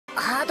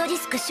ハードディ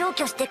スク消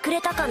去してくれ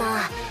たか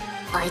な。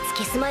あいつ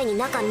消す前に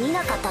中見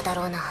なかっただ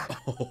ろうな。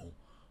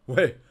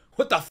Wait,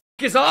 what the f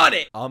is on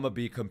it? I'm gonna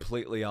be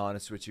completely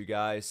honest with you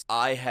guys.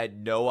 I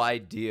had no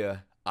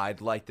idea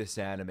I'd like this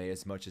anime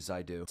as much as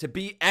I do. To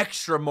be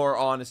extra more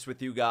honest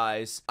with you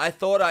guys, I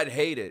thought I'd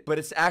hate it, but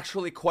it's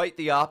actually quite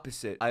the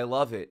opposite. I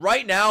love it.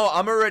 Right now,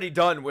 I'm already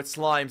done with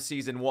Slime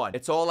Season 1.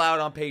 It's all out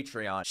on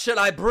Patreon. Should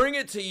I bring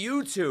it to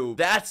YouTube?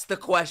 That's the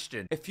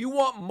question. If you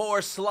want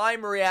more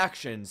slime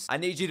reactions, I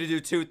need you to do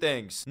two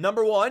things.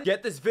 Number one,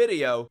 get this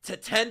video to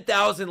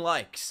 10,000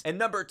 likes. And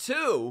number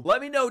two,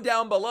 let me know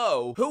down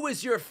below, who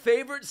is your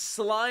favorite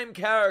slime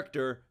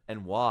character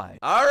and why?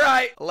 All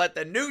right, let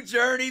the new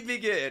journey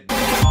begin.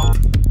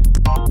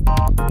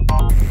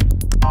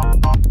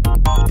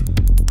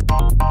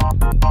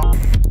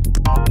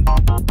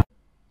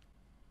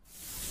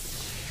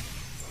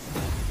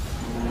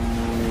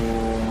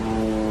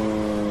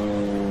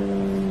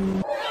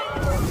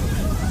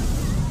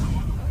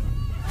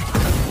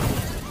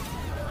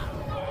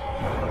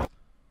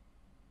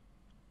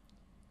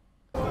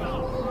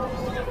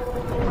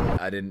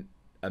 I didn't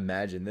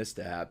imagine this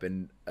to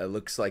happen. It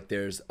looks like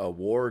there's a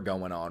war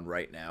going on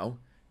right now.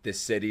 This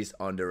city's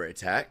under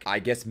attack. I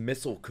guess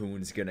Missile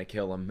Coon's gonna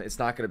kill him. It's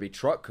not gonna be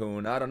Truck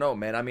Coon. I don't know,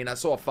 man. I mean, I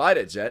saw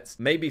fighter jets.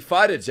 Maybe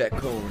fighter jet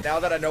Coon. Now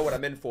that I know what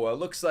I'm in for, it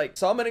looks like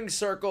summoning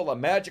circle, a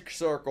magic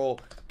circle,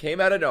 came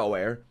out of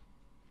nowhere.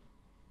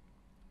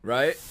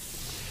 Right?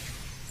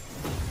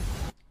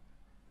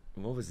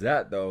 What was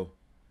that, though?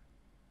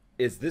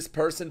 Is this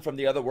person from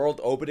the other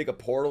world opening a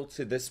portal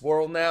to this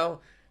world now?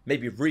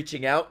 Maybe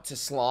reaching out to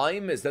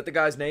Slime? Is that the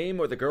guy's name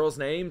or the girl's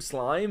name?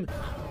 Slime?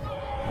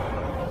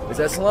 Is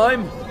that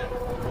Slime?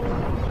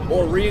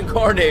 Or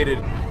Reincarnated?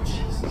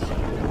 Jesus.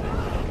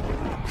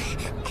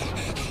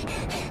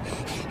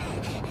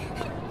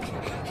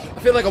 I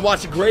feel like I'm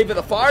watching Grave of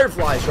the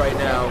Fireflies right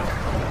now.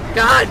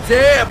 God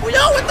damn! Yo,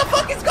 what the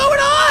fuck is going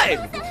on?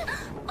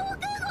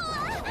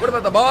 What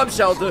about the bomb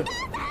shelter?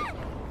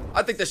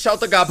 I think the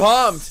shelter got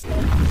bombed.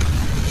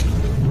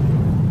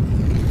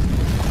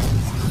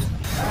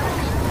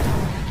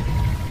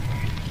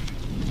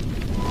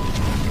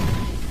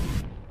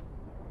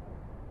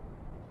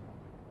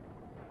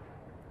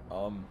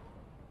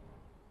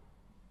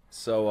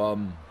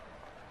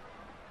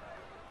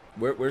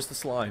 Where's the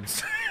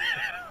slimes?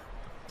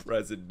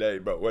 Present day,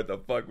 bro. What the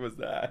fuck was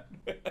that?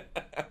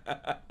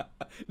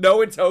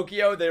 No, in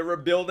Tokyo, they were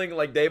building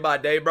like day by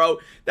day, bro.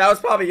 That was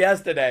probably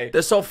yesterday.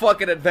 They're so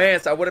fucking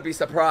advanced, I wouldn't be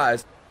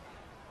surprised.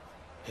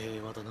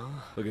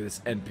 Look at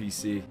this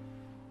NPC.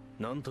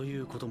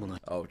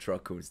 Oh,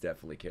 Truck Coon's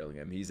definitely killing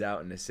him. He's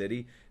out in the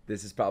city.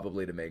 This is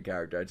probably the main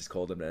character. I just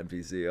called him an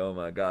NPC. Oh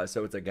my god.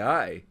 So it's a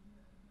guy.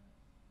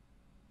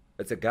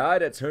 It's a guy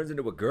that turns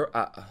into a girl.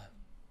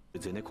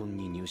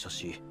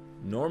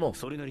 Normal.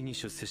 Sounds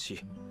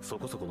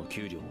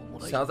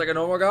like a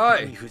normal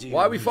guy.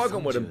 Why are we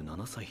fucking with him?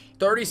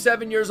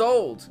 37 years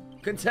old.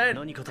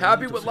 Content.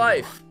 Happy with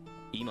life.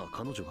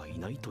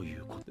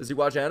 Does he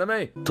watch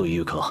anime?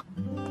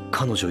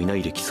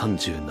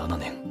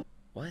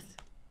 What?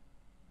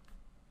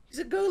 He's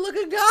a good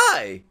looking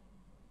guy.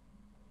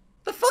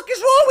 The fuck is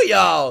wrong with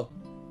y'all?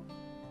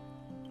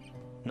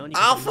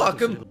 I'll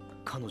fuck him.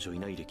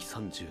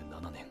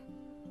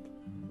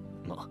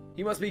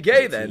 He must be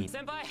gay then.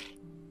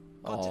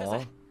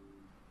 Aww.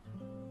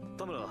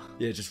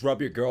 Yeah, just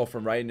rub your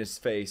girlfriend right in his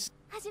face.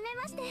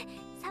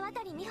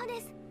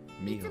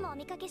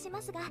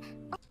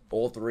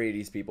 All three of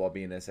these people are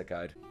being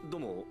isekai'd.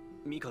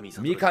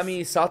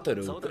 Mikami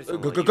Satoru.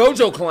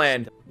 Gojo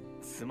clan.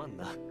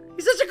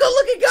 He's such a good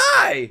looking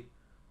guy.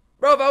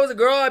 Bro, if I was a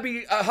girl, I'd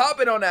be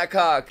hopping on that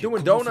cock,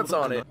 doing donuts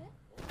on it.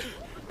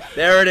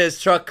 There it is,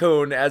 Truck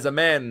Coon as a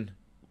man.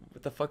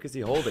 What the fuck is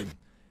he holding?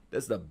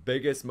 This is the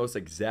biggest, most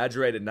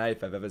exaggerated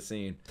knife I've ever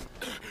seen.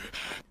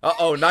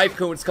 Uh-oh, Knife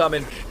Coon's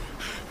coming.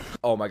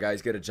 Oh my god,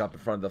 he's gonna jump in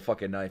front of the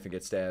fucking knife and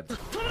get stabbed.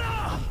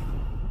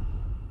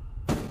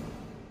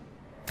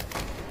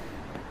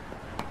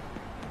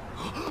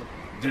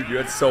 Dude, you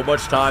had so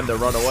much time to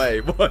run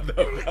away. What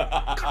the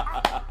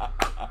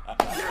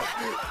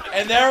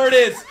And there it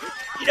is.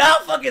 You know how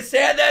fucking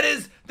sad that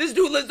is? This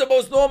dude lives the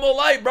most normal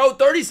life, bro.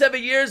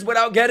 37 years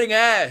without getting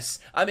ass.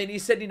 I mean, he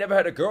said he never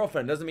had a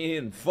girlfriend. Doesn't mean he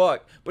didn't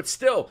fuck. But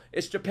still,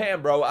 it's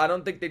Japan, bro. I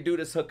don't think they do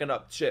this hooking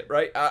up shit,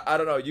 right? I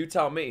don't know. You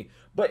tell me.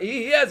 But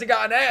he hasn't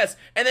gotten ass.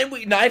 And then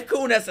Knife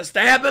Coon has to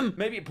stab him?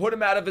 Maybe put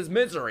him out of his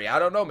misery. I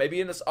don't know.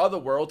 Maybe in this other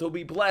world, he'll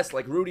be blessed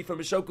like Rudy from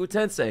Mushoku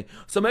Tensei.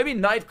 So maybe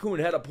Knife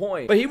Coon had a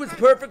point. But he was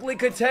perfectly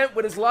content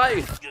with his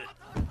life.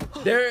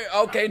 There,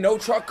 okay, no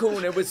Truck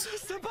Coon. It was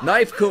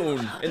Knife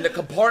Coon in the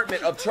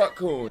compartment of Truck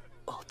Coon.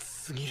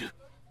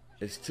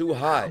 It's too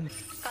hot.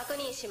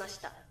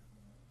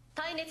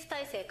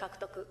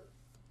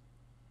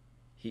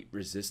 Heat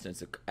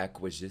resistance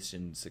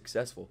acquisition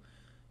successful.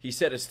 He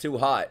said it's too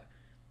hot.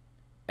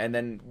 And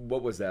then,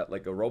 what was that?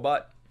 Like a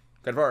robot?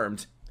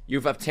 Confirmed.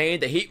 You've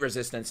obtained the heat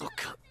resistance.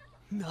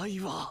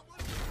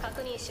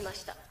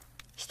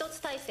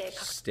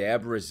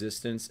 Stab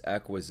resistance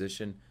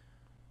acquisition.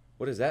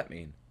 What does that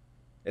mean?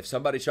 If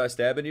somebody tries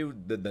stabbing you,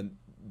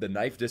 the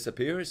knife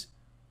disappears?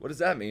 What does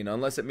that mean?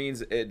 Unless it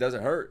means it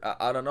doesn't hurt.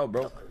 I don't know,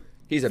 bro.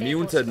 He's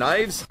immune to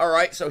knives?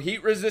 Alright, so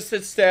heat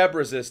resistance, stab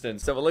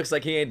resistance. So it looks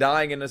like he ain't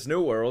dying in this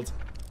new world.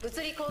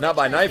 Not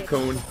by Knife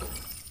Coon.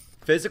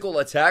 Physical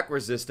attack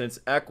resistance,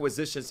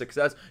 acquisition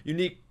success.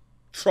 Unique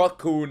truck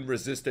coon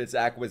resistance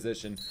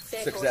acquisition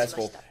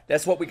successful.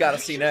 That's what we gotta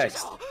see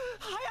next.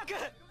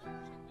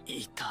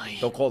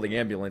 Don't call the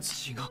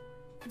ambulance.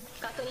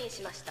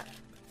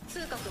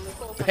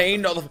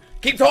 Pain, no,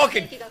 keep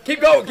talking!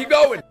 Keep going, keep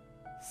going!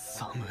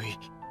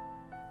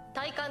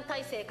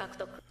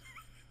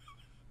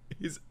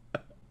 He's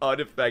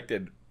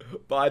unaffected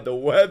by the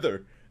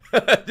weather.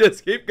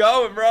 Just keep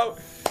going, bro.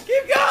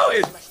 Keep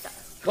going!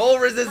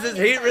 Cold resistance,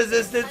 heat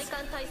resistance,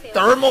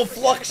 thermal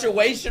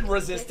fluctuation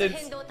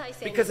resistance.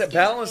 Because it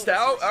balanced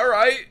out?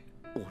 Alright.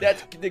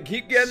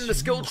 Keep getting the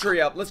skill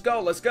tree up. Let's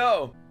go, let's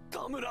go.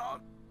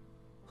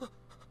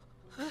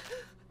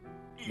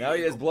 Now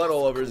he has blood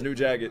all over his new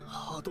jacket.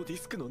 What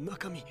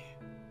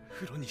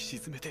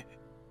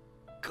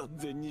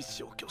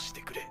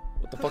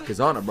the fuck is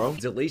on him, bro?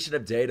 Deletion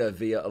of data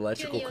via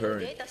electrical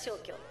current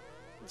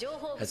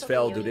has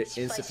failed due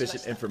to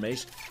insufficient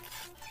information.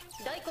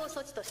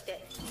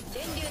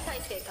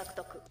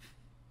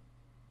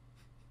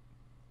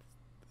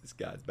 This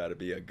guy's about to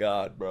be a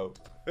god, bro.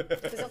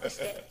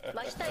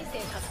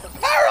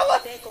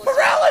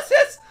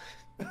 Paralysis!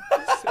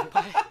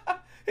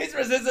 He's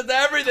resistant to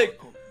everything!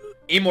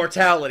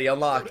 Immortality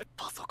unlocked.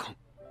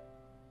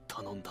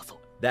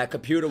 That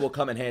computer will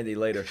come in handy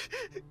later.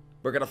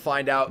 We're gonna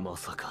find out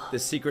the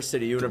secret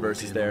city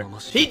universe is there.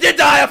 He did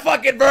die a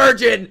fucking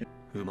virgin!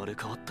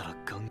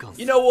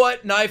 You know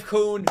what, Knife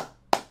Coon?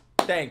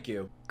 Thank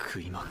you.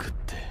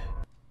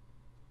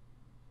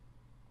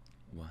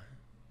 What?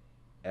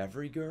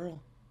 Every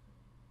girl?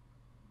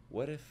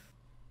 What if...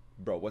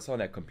 Bro, what's on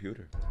that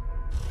computer?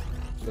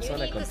 What's on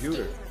that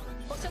computer?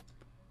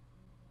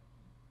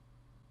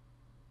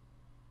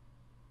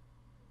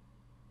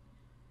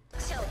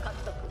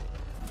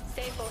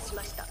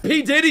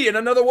 P. Diddy in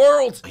another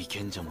world! What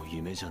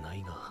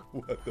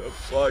the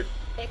fuck?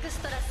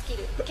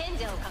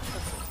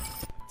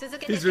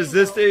 He's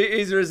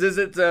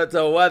resistant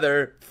to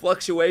weather,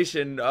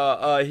 fluctuation,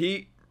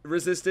 heat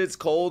resistance,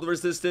 cold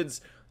resistance,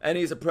 and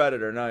he's a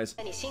predator. Nice.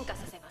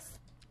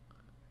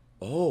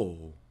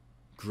 Oh,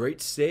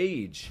 great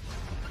stage.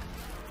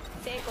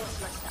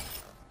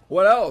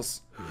 What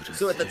else?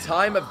 So at the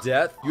time of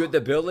death, you have the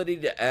ability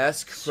to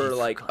ask for,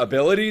 like,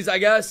 abilities, I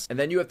guess? And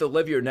then you have to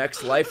live your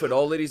next life with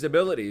all of these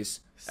abilities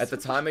at the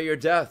time of your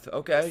death.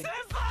 Okay.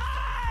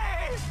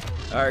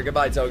 Alright,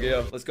 goodbye,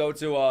 Tokyo. Let's go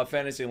to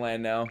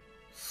Fantasyland now.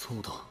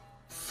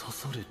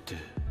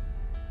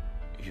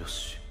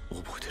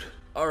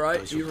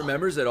 Alright, he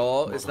remembers it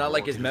all. It's not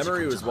like his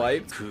memory was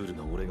wiped.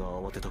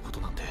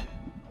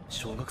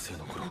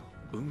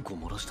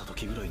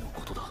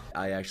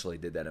 I actually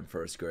did that in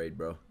first grade,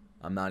 bro.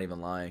 I'm not even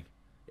lying.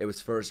 It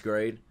was first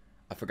grade.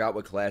 I forgot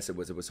what class it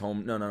was. It was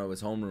home. No, it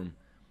was homeroom.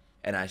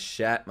 And I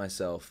shat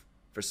myself.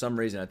 For some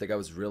reason, I think I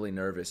was really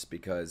nervous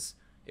because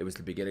it was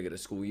the beginning of the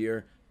school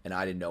year and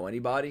I didn't know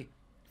anybody.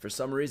 For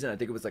some reason, I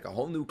think it was like a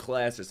whole new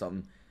class or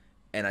something.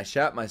 And I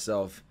shat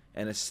myself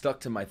and it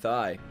stuck to my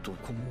thigh.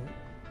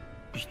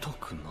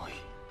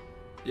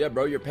 Yeah,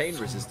 bro, you're pain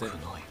resistant.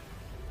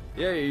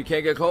 Yeah, you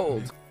can't get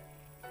cold.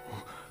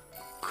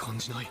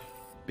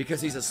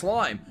 Because he's a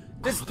slime.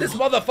 This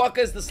motherfucker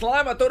is the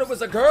slime? I thought it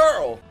was a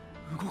girl.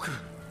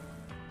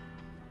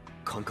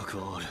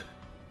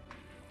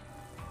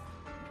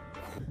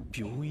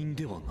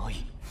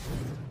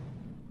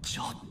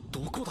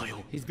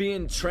 He's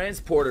being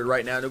transported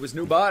right now to his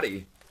new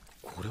body.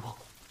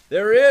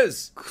 There he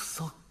is.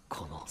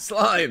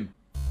 Slime.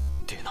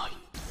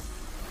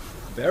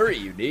 Very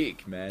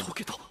unique, man.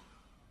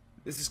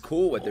 This is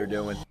cool what they're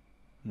doing.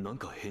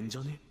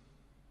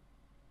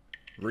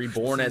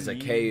 Reborn as a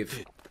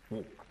cave.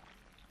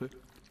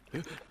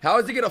 How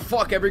is he gonna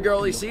fuck every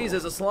girl he sees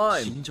as a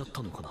slime?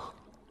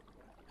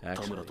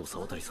 Actually.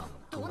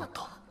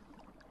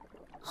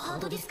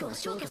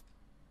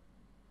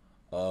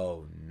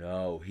 Oh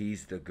no,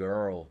 he's the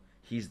girl.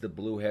 He's the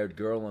blue-haired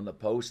girl on the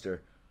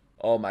poster.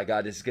 Oh my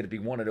god, this is gonna be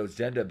one of those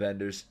gender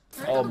benders.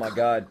 Oh my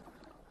god.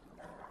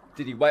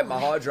 Did he wipe my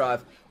hard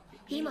drive?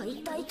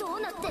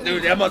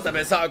 Dude, there must have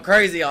been something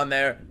crazy on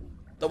there.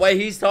 The way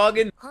he's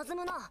talking.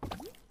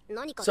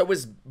 So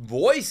his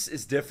voice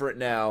is different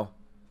now.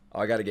 Oh,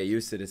 I gotta get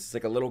used to this. It's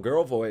like a little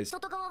girl voice.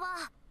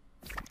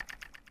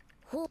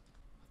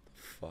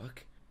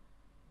 Fuck.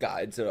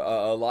 Guide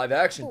to live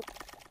action.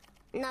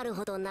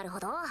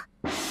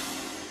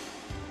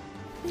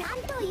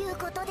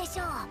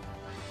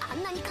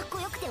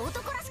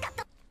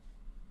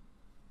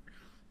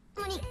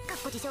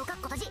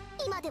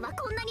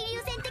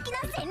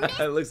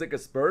 It looks like a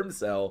sperm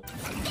cell.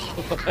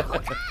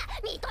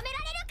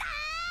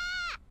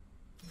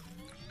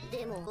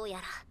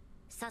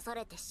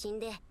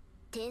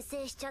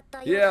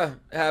 Yeah,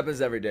 it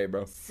happens every day,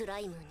 bro.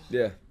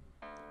 Yeah.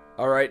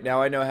 Alright,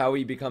 now I know how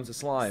he becomes a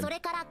slime.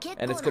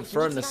 And it's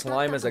confirmed the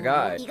slime is a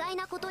guy.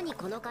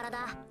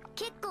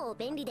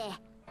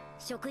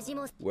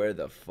 Where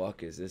the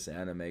fuck is this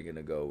anime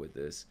gonna go with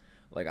this?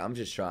 Like, I'm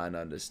just trying to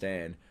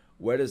understand.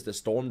 Where does the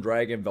Storm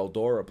Dragon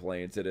Veldora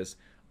play into this?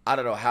 I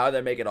don't know how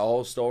they're making a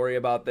whole story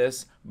about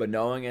this, but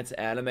knowing it's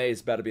anime,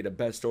 it's better be the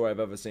best story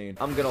I've ever seen.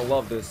 I'm gonna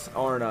love this,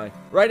 aren't I?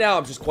 Right now,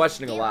 I'm just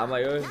questioning a lot. I'm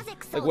like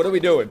what are we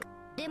doing?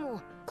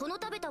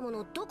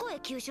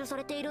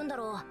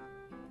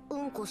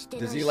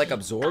 Does he, like,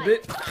 absorb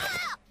it?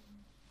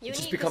 It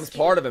just becomes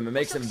part of him. It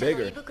makes him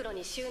bigger.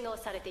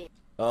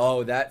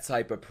 Oh, that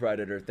type of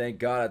predator. Thank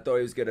God. I thought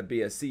he was gonna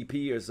be a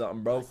CP or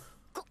something, bro.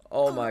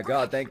 Oh my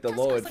God, thank the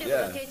Lord.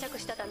 Yeah.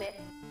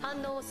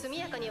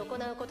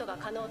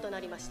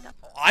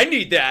 I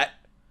need that.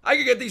 I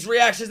can get these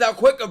reactions out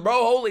quicker, bro.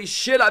 Holy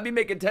shit, I'd be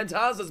making 10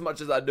 times as much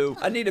as I do.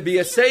 I need to be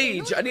a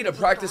sage. I need to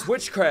practice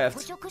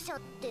witchcraft.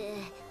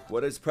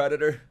 What is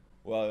predator?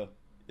 Well,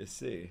 you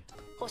see.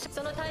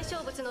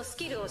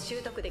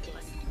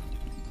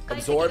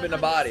 Absorb in the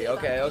body.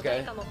 Okay,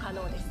 okay.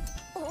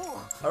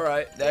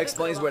 Alright, that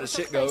explains where the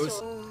shit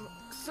goes.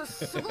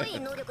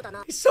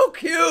 He's so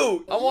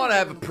cute! I want to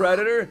have a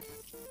predator.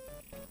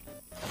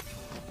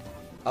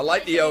 I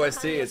like the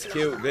OST, it's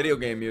cute. Video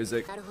game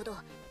music.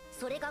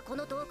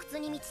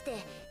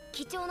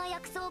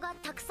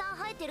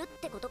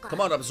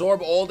 Come on,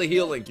 absorb all the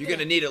healing. You're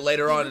gonna need it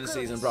later on in the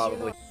season,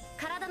 probably.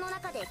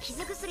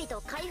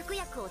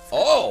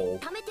 Oh!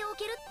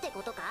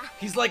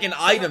 He's like an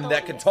item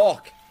that can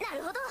talk.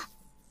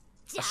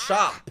 A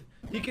shop.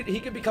 He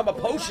could become a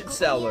potion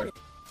seller.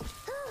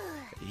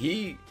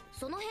 He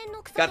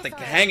got the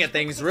hang of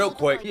things real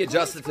quick. He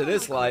adjusted to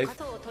this life.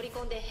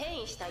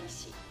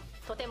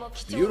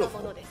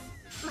 Beautiful.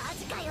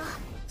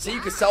 See, you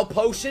can sell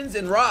potions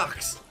and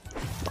rocks.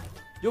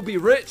 You'll be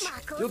rich.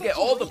 You'll get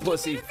all the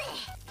pussy.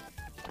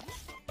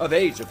 Of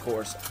age, of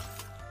course.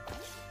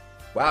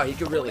 Wow, he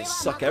can really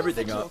suck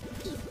everything up.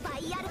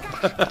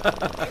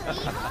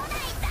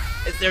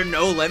 Is there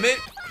no limit?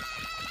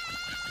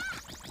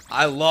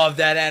 I love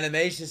that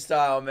animation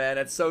style, man.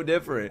 That's so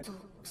different.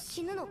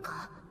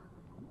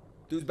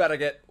 Dude's about to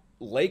get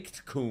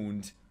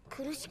lake-cooned.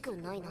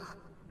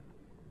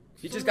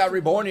 He just got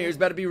reborn here. He's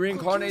about to be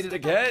reincarnated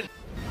again.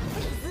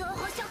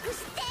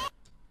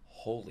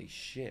 Holy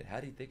shit. How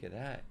do you think of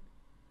that?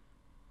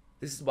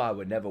 This is why it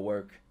would never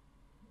work.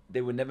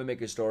 They would never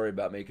make a story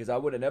about me because I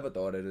would have never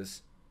thought of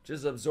this.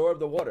 Just absorb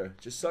the water.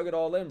 Just suck it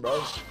all in,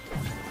 bro.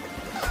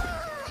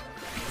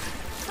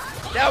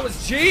 That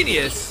was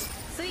genius.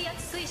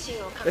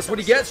 That's what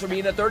he gets for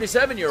being a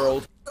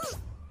 37-year-old.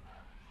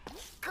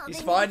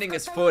 He's finding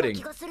his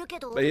footing,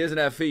 but he doesn't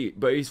have feet.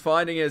 But he's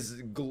finding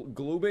his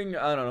gloobing,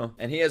 I don't know.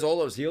 And he has all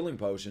those healing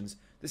potions.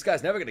 This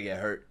guy's never gonna get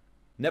hurt.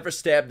 Never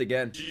stabbed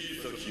again.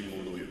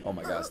 Oh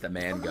my God, it's the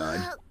man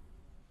gun.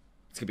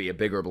 It's gonna be a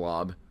bigger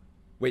blob.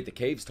 Wait, the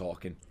cave's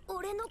talking.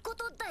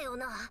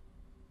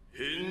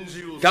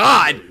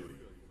 God!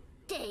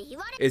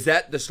 Is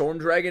that the Storm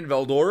Dragon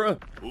Veldora?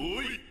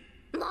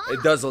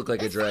 It does look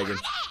like a dragon.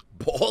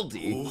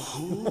 Baldy?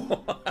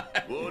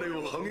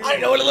 I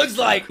know what it looks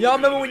like! Y'all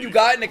remember when you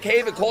got in the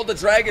cave and called the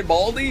dragon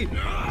Baldy?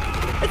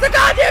 It's a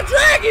goddamn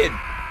dragon!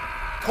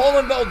 Call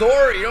him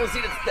Veldora, you don't see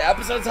the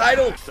episode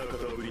title?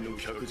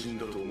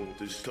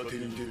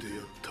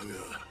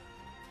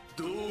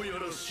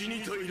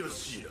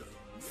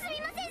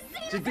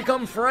 Just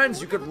become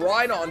friends, you could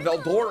ride on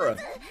Veldora.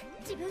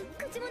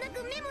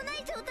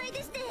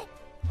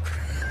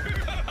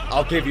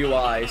 I'll give you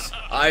eyes.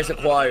 Eyes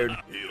acquired.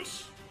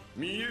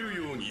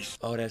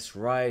 Oh, that's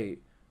right.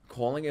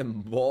 Calling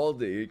him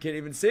Baldy. You can't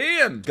even see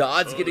him.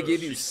 God's gonna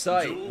give you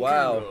sight.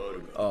 Wow.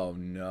 Oh,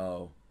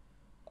 no.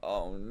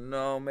 Oh,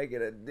 no.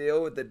 Making a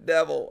deal with the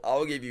devil.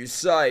 I'll give you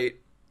sight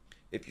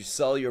if you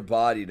sell your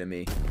body to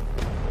me.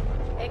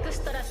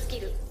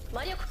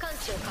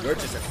 You're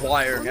just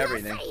acquiring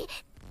everything.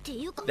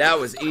 That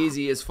was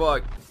easy as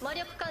fuck.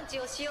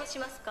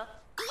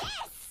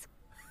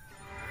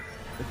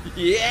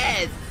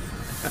 Yes!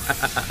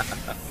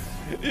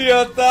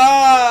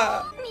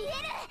 Yatta!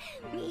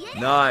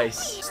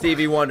 Nice.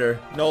 Stevie Wonder.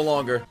 No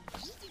longer.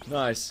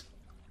 Nice.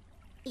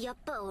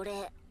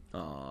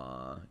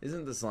 Aww.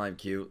 Isn't the slime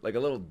cute? Like a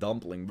little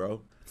dumpling,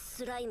 bro.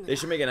 They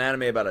should make an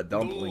anime about a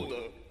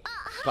dumpling.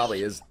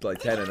 Probably is like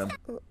 10 of them.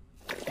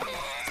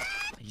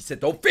 He said,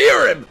 don't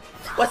fear him!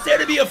 What's there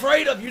to be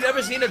afraid of? You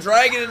never seen a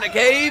dragon in a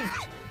cave?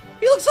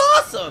 He looks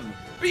awesome!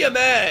 Be a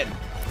man!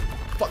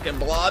 Fucking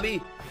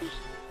blobby.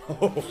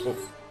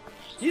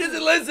 He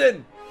doesn't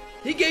listen!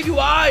 He gave you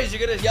eyes!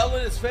 You're gonna yell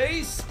in his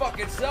face?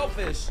 Fucking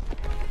selfish.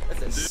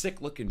 That's a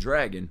sick looking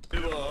dragon.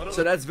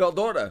 So that's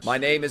Veldora. My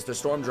name is the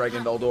Storm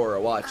Dragon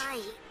Veldora. Watch.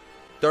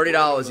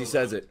 $30, he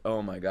says it.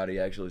 Oh my God, he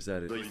actually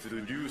said it.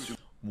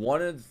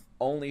 One of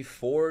only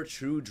 4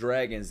 true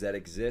dragons that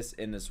exist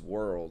in this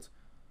world.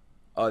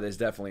 Oh, there's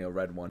definitely a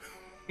red one.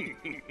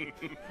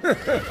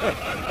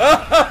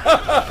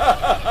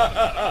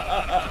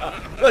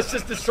 Let's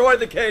just destroy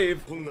the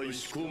cave.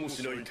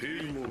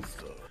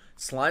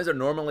 Slimes are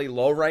normally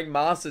low-ranked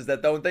monsters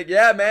that don't think,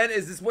 yeah, man,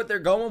 is this what they're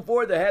going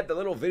for? They had the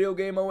little video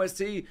game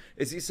OST.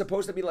 Is he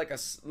supposed to be like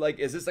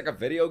is this like a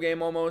video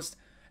game almost?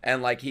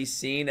 And like he's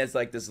seen as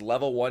like this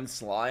level 1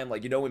 slime.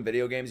 Like, you know, in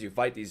video games you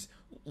fight these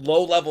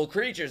low-level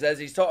creatures as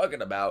he's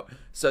talking about.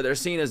 So they're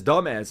seen as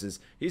dumbasses.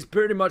 He's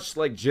pretty much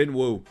like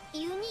Jinwoo.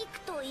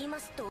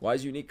 Why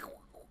is unique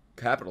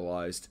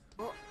capitalized?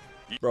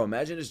 Bro,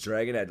 imagine this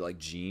dragon had like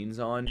jeans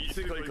on.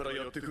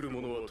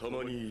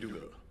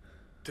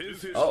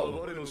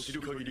 Oh.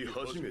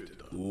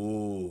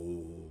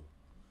 Ooh.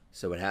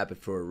 So it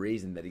happened for a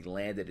reason that he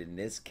landed in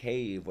this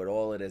cave with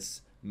all of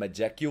this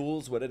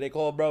molecules. What do they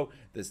call it, bro?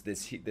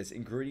 This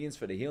ingredients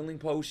for the healing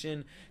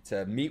potion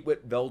to meet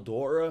with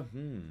Veldora.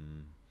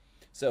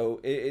 So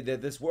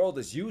this world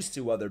is used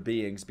to other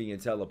beings being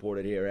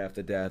teleported here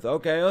after death.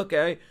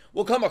 Okay.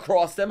 We'll come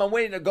across them. I'm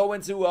waiting to go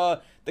into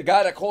the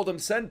guy that called him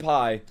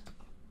Senpai.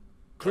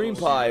 Cream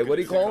pie, what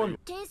do you call him?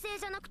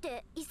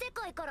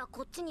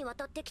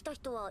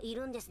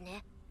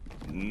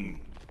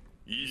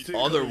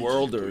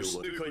 Otherworlders.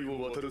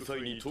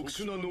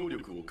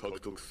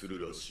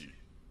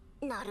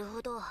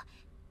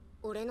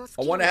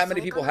 I wonder how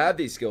many people have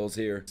these skills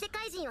here.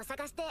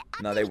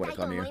 No, they wouldn't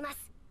come here.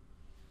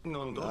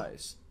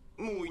 Nice.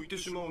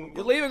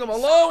 You're leaving him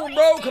alone,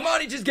 bro. Come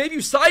on, he just gave you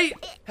sight.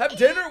 Have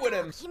dinner with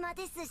him.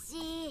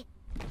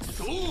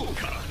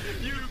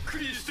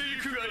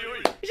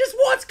 He just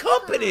wants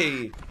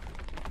company.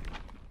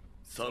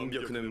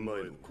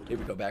 Here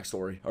we go,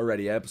 backstory.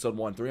 Already, episode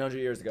 1, 300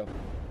 years ago.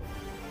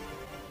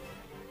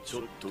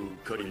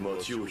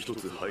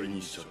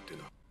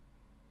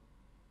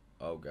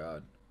 Oh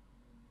god.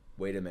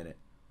 Wait a minute.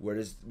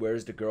 Where's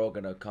the girl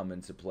gonna come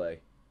into play?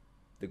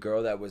 The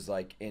girl that was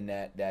like in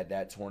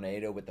that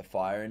tornado with the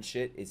fire and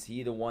shit. Is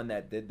he the one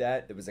that did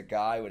that? There was a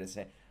guy with his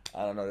hand.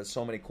 I don't know. There's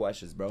so many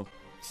questions, bro.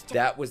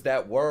 That was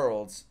that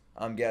world's,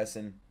 I'm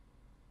guessing.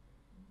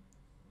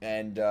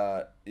 And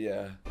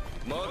yeah.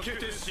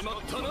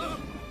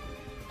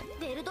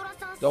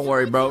 Don't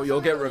worry, bro. You'll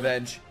get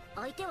revenge.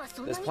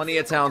 There's plenty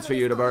of towns for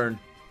you to burn.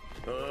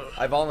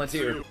 I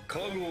volunteer.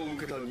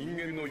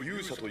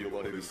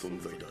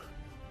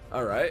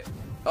 Alright.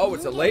 Oh,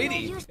 it's a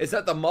lady. Is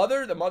that the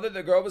mother? The mother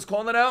the girl was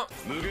calling out?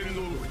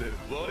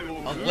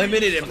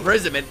 Unlimited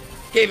imprisonment.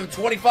 Gave him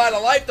 25 to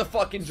life, the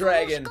fucking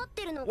dragon.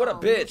 What a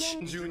bitch.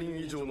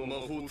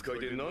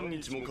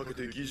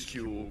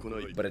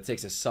 But it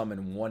takes a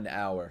summon 1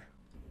 hour.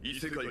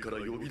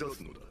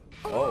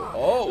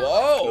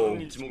 Oh.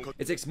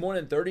 It takes more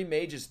than 30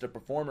 mages to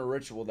perform a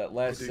ritual that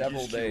lasts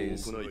several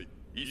days. To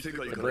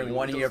bring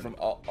one here from...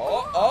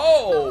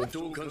 Oh!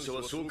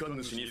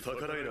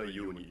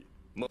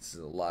 This is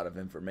a lot of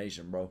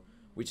information, bro.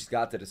 We just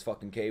got to this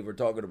fucking cave. We're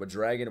talking to a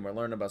dragon and we're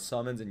learning about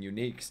summons and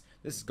uniques.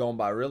 This is going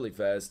by really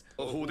fast.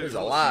 There's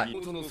a lot. It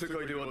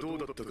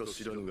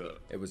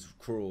was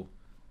cruel.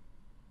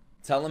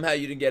 Tell him how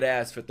you didn't get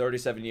asked for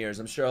 37 years.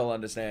 I'm sure he'll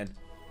understand.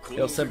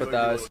 He'll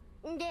sympathize.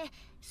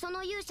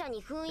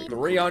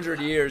 300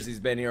 years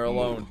he's been here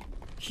alone.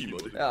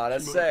 Oh,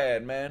 that's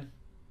sad, man.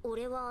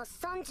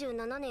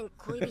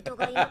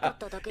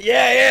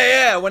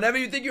 Yeah. Whenever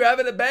you think you're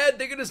having it bad,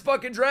 think of this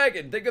fucking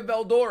dragon. Think of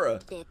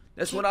Veldora.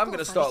 That's what I'm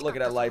gonna start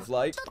looking at life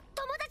like.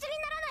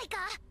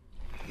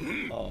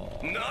 Oh.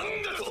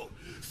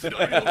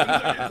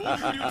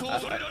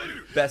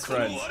 Best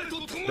friends.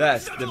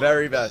 Best. The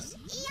very best.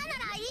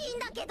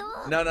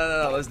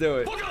 No. Let's do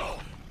it.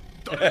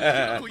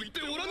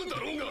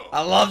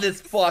 I love this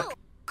fuck.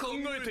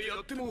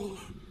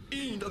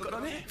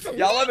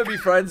 Y'all ever be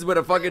friends with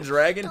a fucking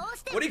dragon?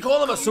 What do you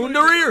call him, a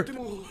tsundere?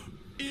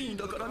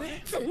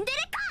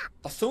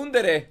 A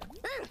tsundere?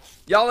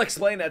 Y'all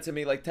explain that to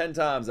me like 10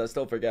 times. I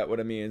still forget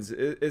what it means.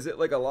 Is it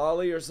like a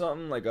lolly or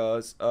something? Like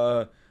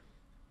a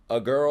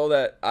girl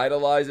that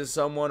idolizes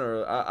someone,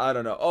 or I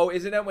don't know. Oh,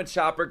 isn't that when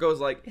Chopper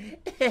goes like...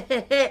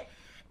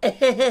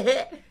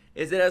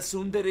 Is it a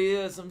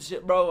tsundere or some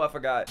shit, bro? I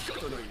forgot.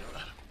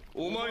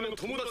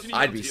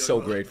 I'd be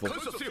so grateful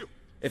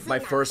if my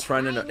first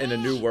friend in a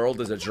new world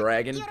is a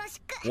dragon.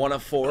 1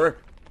 of 4.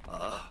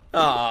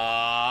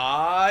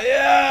 Ah,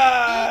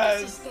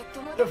 yes!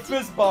 The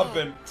fist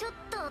bumping.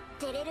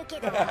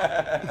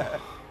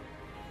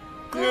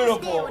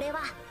 Beautiful.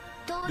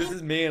 This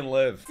is me and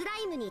Liv.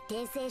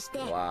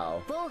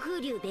 Wow.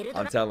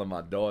 I'm telling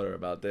my daughter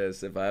about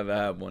this if I ever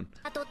have one.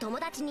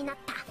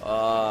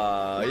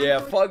 Yeah,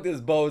 fuck this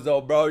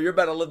bozo, bro. You're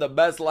about to live the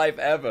best life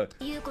ever.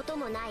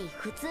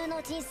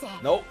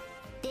 Nope.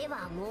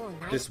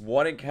 This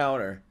one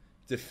encounter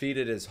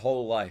defeated his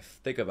whole life.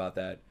 Think about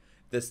that.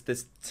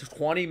 This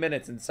 20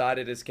 minutes inside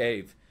of this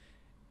cave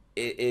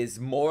is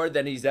more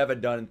than he's ever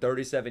done in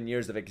 37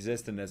 years of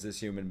existence as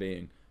this human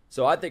being.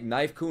 So I think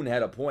Knife-kun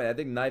had a point. I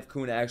think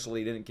Knife-kun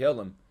actually didn't kill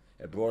him.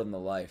 It brought him to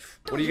life.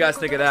 What do you guys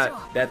think of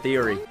that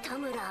theory?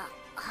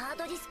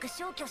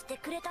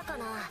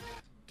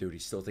 Dude,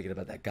 he's still thinking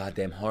about that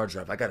goddamn hard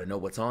drive. I gotta know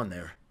what's on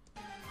there.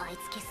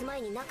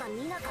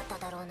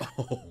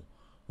 Oh,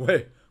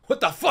 wait. What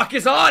the fuck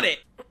is on it?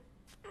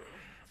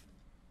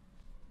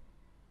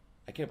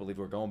 I can't believe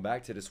we're going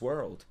back to this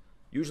world.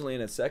 Usually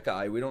in a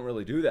Sekai, we don't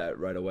really do that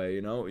right away,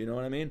 you know? You know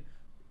what I mean?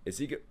 Is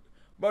he...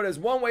 But there's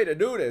one way to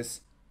do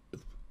this.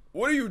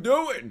 What are you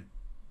doing?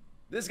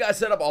 This guy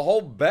set up a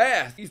whole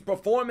bath. He's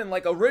performing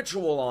like a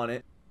ritual on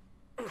it.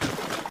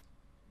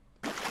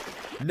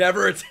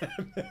 Never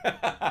attempt.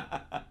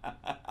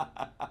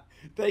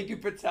 Thank you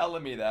for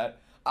telling me that.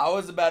 I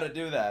was about to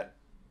do that.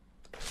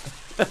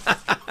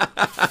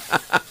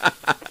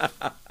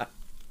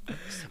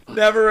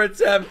 Never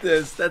attempt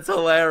this. That's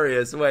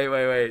hilarious.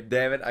 Wait.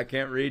 Damn it. I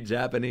can't read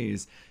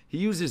Japanese. He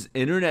uses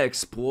Internet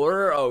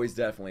Explorer? Oh, he's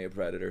definitely a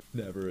predator.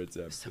 Never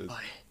attempt this.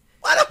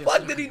 Why the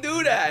fuck did he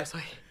do that?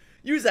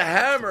 Use a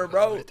hammer,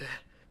 bro. Okay,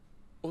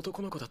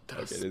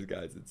 this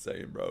guy's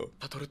insane, bro.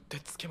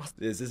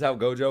 Is this how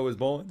Gojo was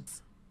born?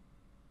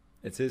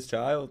 It's his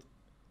child.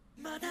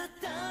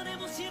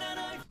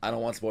 I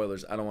don't want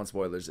spoilers. I don't want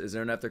spoilers. Is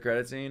there an after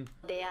credit scene?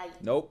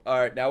 Nope.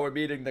 Alright, now we're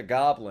meeting the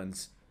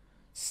goblins.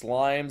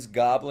 Slimes,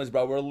 goblins,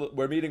 bro.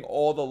 We're meeting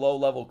all the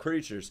low-level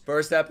creatures.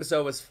 First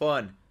episode was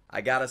fun. I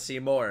gotta see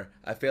more.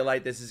 I feel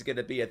like this is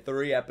gonna be a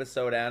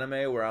 3-episode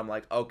anime where I'm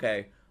like,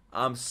 okay,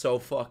 I'm so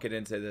fucking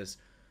into this.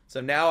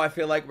 So now I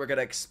feel like we're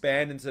gonna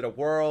expand into the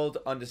world,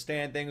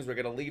 understand things. We're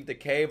gonna leave the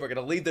cave. We're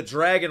gonna leave the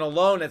dragon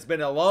alone that's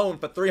been alone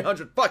for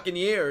 300 fucking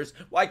years.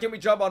 Why can't we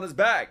jump on his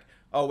back?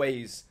 Oh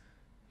wait,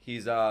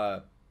 he's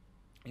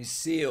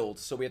sealed,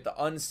 so we have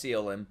to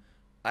unseal him.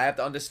 I have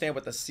to understand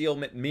what the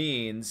sealment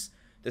means.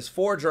 There's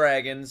 4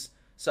 dragons,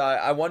 so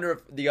I wonder if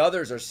the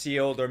others are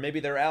sealed or maybe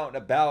they're out and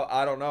about.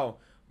 I don't know.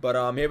 But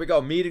here we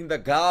go, meeting the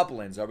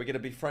goblins. Are we gonna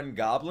befriend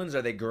goblins?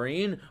 Are they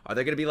green? Are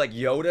they gonna be like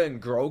Yoda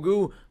and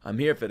Grogu? I'm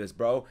here for this,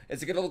 bro.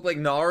 Is it gonna look like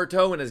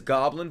Naruto in his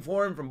goblin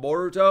form from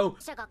Boruto?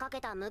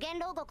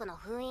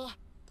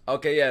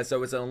 Okay, yeah,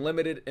 so it's an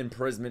unlimited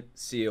imprisonment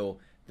seal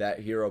that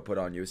hero put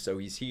on you, so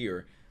he's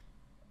here.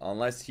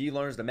 Unless he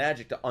learns the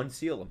magic to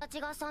unseal him.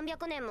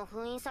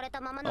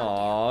 Oh,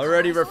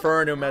 already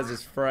referring to him as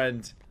his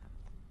friend.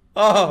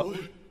 Oh!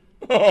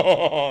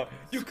 Oh,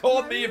 you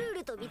called me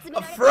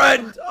a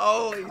friend!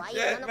 Holy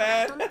shit,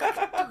 man!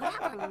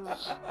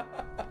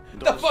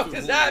 The fuck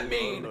does that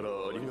mean?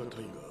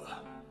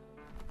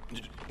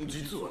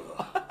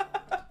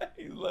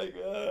 He's like,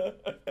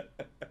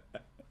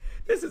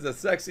 this is a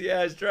sexy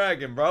ass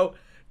dragon, bro.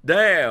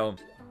 Damn.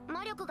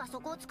 I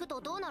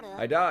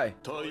die.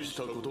 It's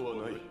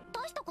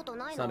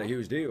not a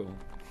huge deal.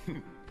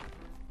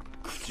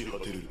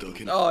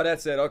 Oh,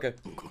 that's it, okay.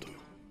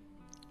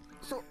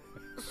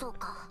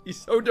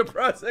 He's so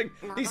depressing.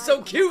 He's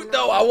so cute,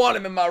 though. I want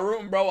him in my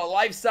room, bro. A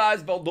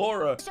life-size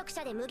Veldora.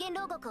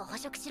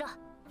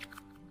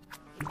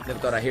 Never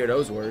thought I'd hear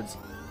those words.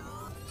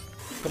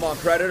 Come on,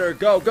 Predator.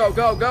 Go, go,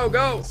 go, go,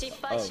 go.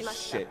 Oh,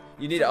 shit.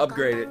 You need to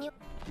upgrade it.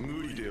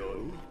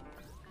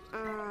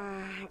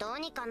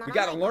 We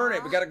gotta learn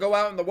it. We gotta go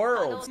out in the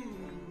world.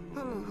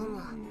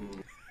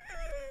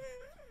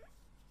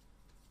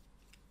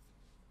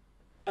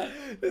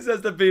 This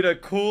has to be the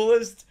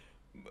coolest,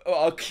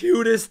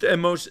 cutest,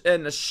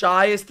 and the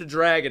shyest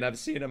dragon I've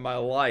seen in my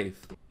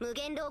life. We have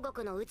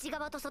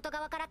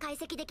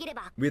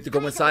to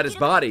go inside his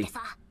body.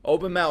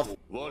 Open mouth.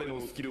 Oh.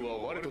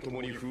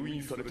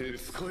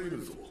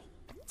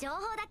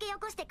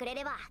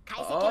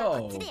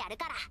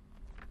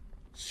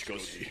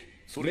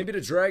 Maybe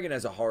the dragon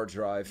has a hard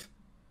drive.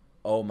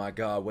 Oh my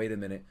god, wait a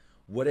minute.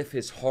 What if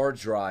his hard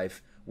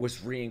drive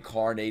was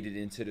reincarnated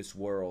into this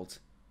world?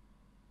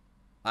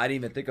 I didn't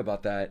even think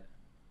about that.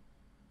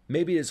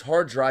 Maybe his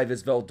hard drive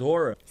is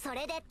Veldora.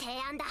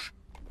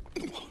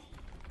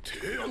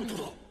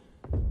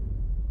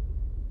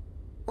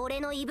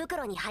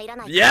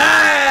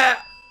 Yeah!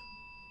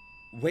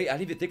 Wait, I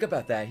didn't even think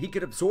about that. He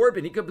could absorb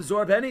it. He could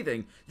absorb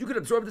anything. You could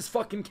absorb this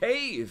fucking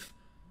cave.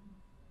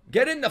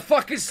 Get in the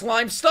fucking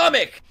slime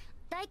stomach!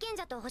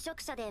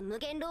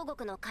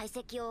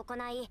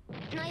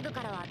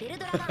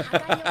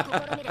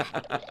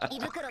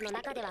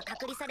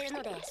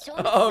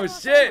 Oh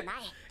shit!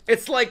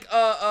 It's like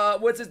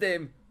what's his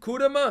name?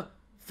 Kurama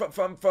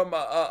from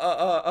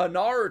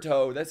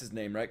Naruto. That's his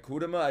name, right?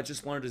 Kurama. I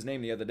just learned his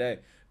name the other day.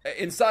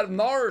 Inside of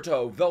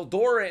Naruto,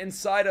 Veldora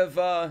inside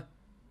of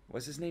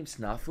what's his name?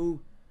 Snafu?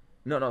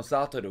 No,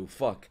 Satoru.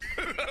 Fuck.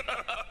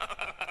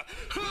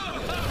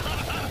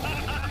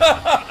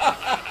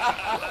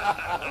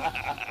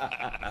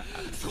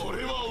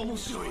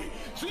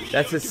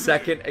 That's his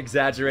second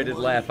exaggerated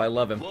laugh. I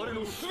love him.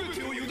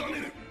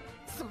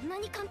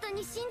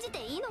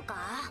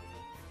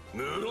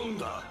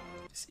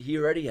 He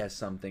already has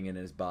something in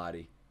his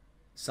body.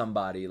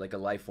 Somebody, like a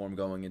life form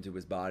going into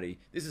his body.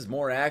 This is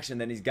more action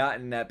than he's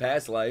gotten in that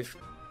past life.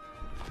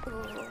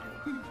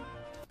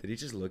 Did he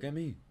just look at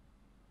me?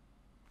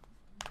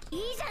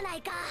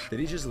 Did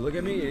he just look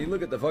at me? Did he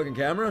look at the fucking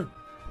camera?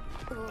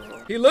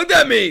 He looked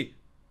at me!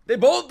 They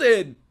both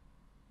did!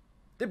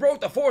 They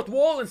broke the fourth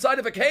wall inside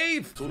of a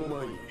cave!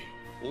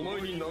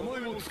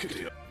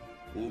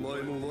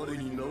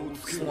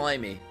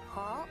 Slimy.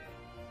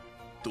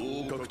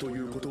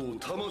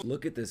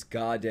 Look at this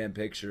goddamn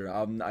picture.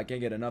 I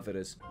can't get enough of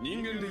this.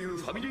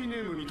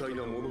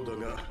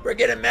 We're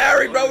getting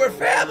married, bro. We're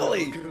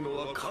family.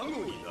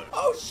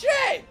 Oh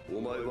shit!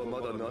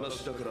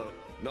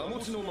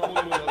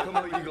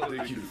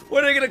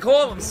 What are they gonna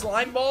call him?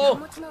 Slime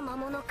Ball?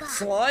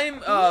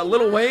 Slime?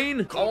 Lil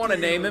Wayne? I wanna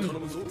name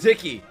him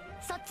Dicky.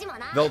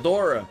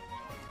 Veldora.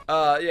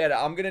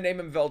 Yeah, I'm gonna name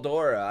him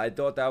Veldora. I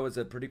thought that was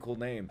a pretty cool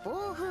name.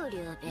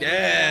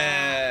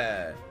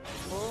 Yeah!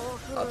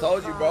 I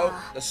told you, bro.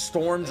 The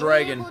Storm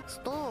Dragon.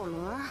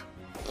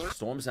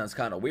 Storm sounds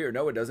kind of weird.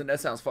 No, it doesn't.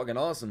 That sounds fucking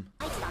awesome.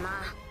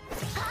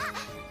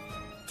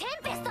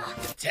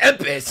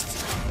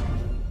 Tempest?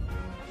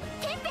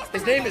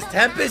 His name is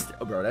Tempest?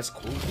 Oh, bro, that's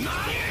cool.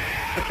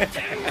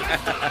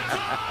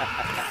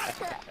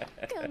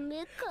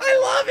 I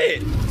love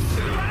it!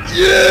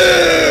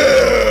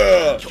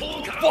 Yeah!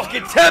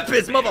 Fucking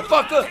Tempest,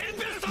 motherfucker!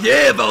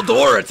 Yeah,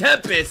 Veldora,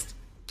 Tempest!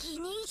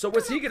 So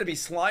what's he gonna be,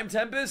 Slime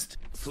Tempest?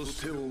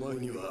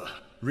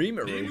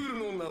 Rimuru?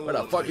 What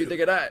the fuck you think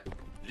of that?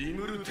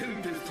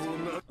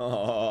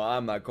 Oh,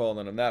 I'm not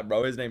calling him that,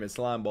 bro. His name is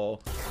Slime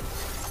Ball.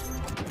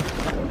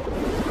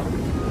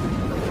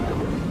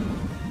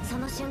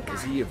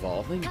 Is he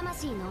evolving?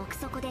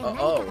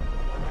 Uh-oh.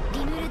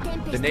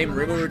 The name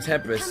Rimuru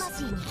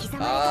Tempest.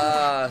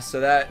 Ah, so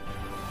that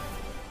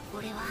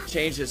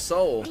changed his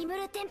soul.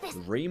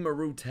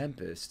 Rimuru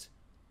Tempest.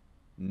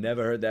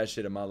 Never heard that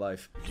shit in my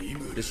life.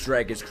 This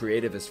dragon's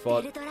creative as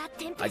fuck.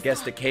 I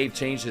guess the cave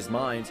changed his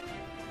mind.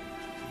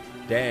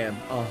 Damn.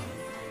 Oh.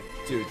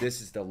 Dude, this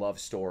is the love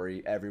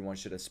story everyone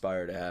should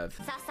aspire to have.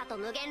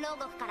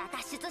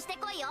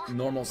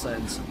 Normal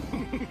sense.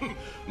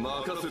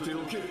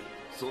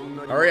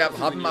 Hurry up,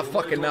 hop in my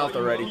fucking mouth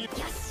already.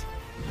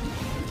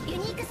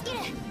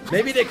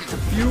 Maybe they could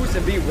confuse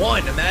and be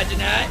one. Imagine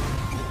that.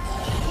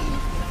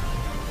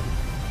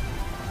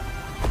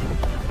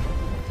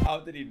 How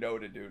did he know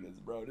to do this,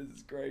 bro? This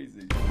is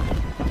crazy.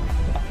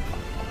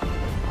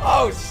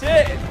 Oh,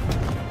 shit.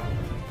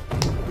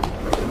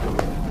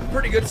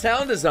 Pretty good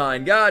sound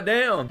design. God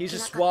damn. He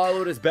just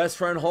swallowed his best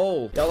friend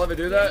whole. Y'all ever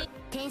do that?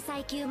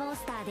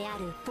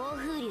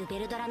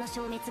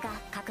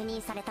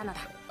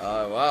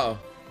 Oh, wow.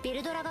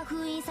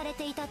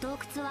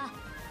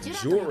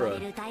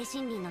 Jura.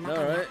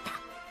 Alright.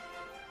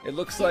 It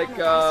looks like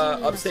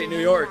upstate New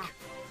York.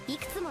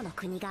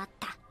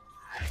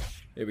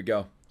 Here we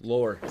go.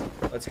 Lore.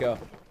 Let's go.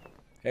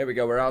 Here we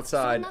go. We're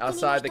outside.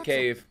 Outside the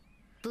cave.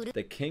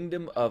 The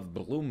Kingdom of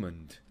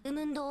Bloomund.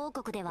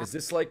 Is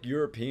this like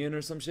European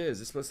or some shit? Is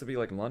this supposed to be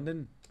like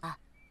London?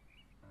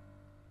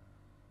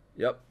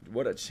 Yep.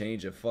 What a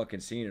change of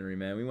fucking scenery,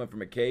 man. We went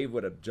from a cave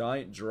with a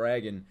giant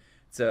dragon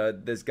to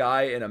this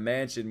guy in a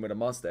mansion with a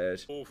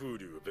mustache.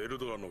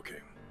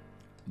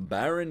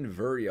 Baron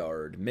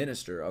Vuryard.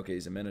 Minister. Okay,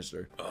 he's a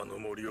minister.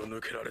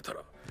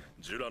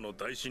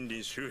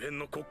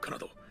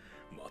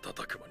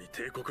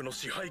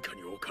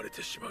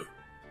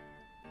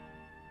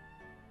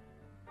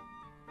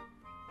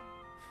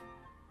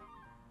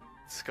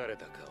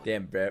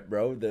 Damn,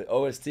 bro, the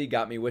OST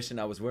got me wishing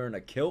I was wearing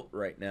a kilt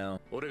right now.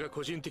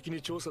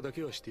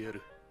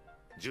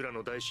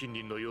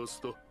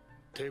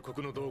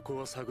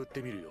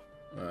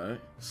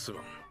 Alright.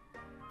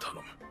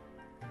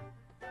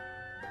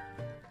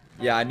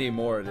 Yeah, I need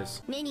more of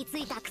this.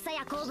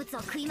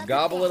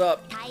 Gobble it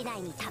up,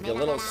 you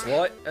little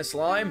slut. A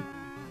slime.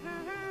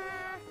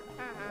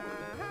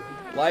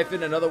 Life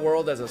in another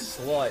world as a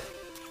slut.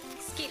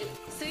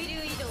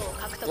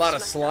 A lot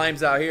of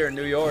slimes out here in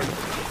New York.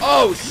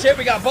 Oh shit,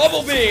 we got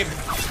Bubble Beam!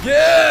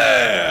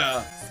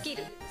 Yeah!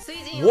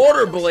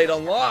 Water Blade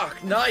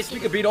unlocked. Nice, we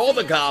could beat all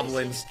the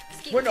goblins.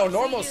 We're no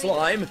normal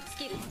slime.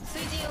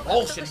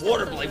 Ocean,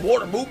 Water Blade,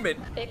 water movement.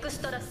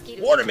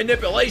 Water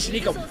manipulation,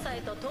 he's a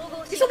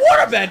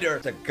waterbender!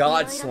 It's a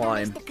god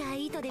slime.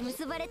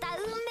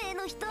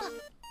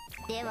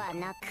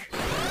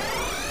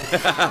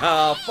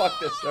 Fuck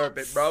the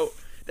serpent, bro.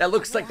 That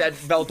looks like that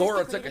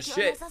Veldora took a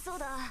shit.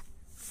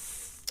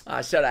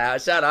 Ah, shut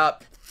up, shut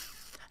up.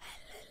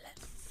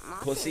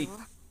 Pussy.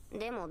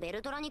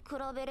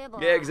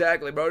 Yeah,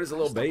 exactly, bro. This is a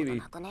little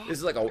baby. This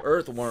is like an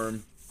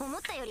earthworm.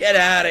 Get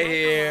out of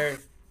here.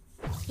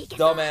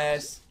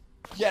 Dumbass.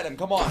 Get him,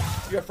 come on.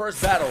 Your first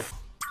battle.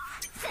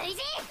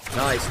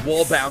 Nice,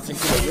 wall bouncing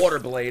to a water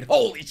blade.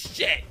 Holy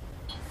shit.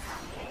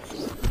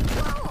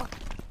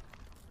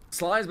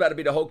 Slime's about to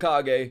be the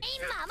Hokage.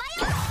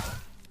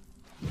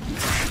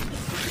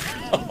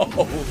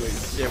 Holy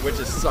shit, we're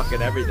just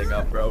sucking everything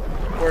up, bro.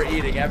 We're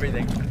eating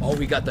everything. Oh,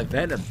 we got the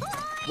venom.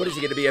 What is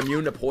he gonna be,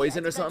 immune to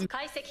poison or something?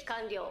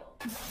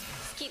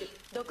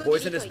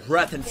 Poisonous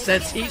breath and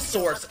sense heat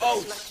source.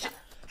 Oh shit.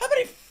 How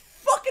many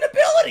fucking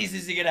abilities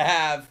is he gonna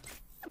have?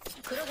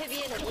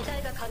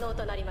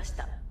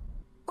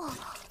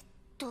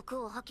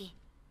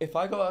 If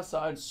I go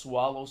outside and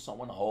swallow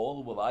someone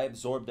whole, will I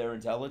absorb their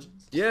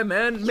intelligence? Yeah,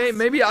 man,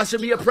 maybe I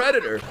should be a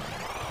predator.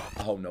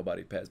 I hope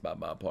nobody passed by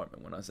my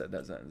apartment when I said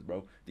that sentence,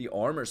 bro. The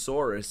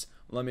Armorsaurus,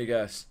 let me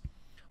guess.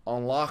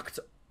 Unlocked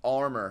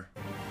armor.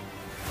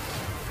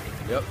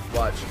 Yep,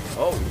 watch.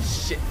 Oh,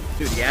 shit.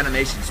 Dude, the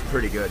animation's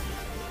pretty good.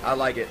 I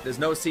like it. There's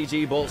no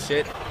CG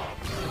bullshit.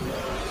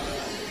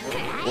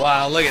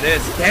 Wow, look at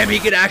this. Damn, he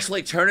could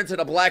actually turn into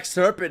the black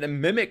serpent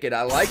and mimic it.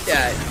 I like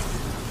that.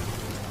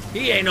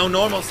 He ain't no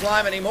normal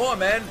slime anymore,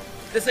 man.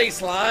 This ain't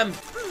slime.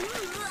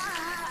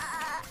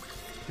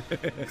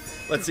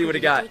 Let's see what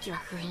he got.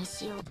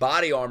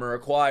 Body armor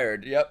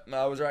acquired. Yep,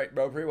 I was right,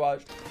 bro.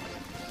 Pre-watched.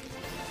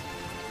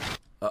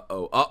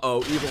 Uh-oh,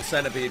 uh-oh. Evil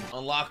centipede.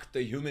 Unlock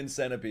the human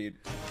centipede.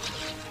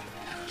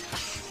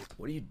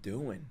 What are you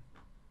doing?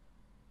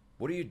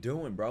 What are you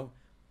doing, bro?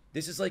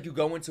 This is like you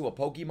go into a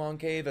Pokemon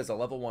cave as a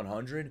level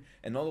 100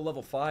 and all the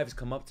level 5s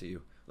come up to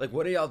you. Like,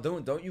 what are y'all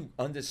doing? Don't you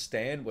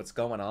understand what's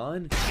going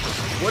on?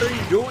 What are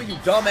you doing, you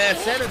dumbass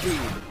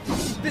centipede?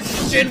 This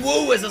is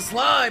Jinwoo as a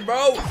slime,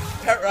 bro.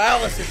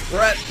 Paralysis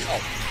breath. Oh,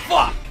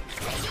 fuck.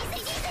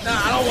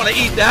 Nah, I don't want to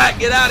eat that.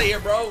 Get out of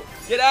here, bro.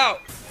 Get out.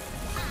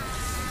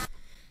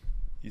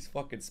 He's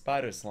fucking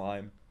spider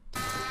slime.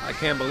 I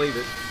can't believe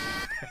it.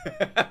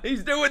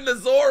 He's doing the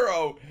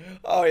Zorro.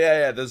 Oh,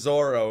 yeah, the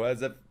Zorro.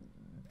 As if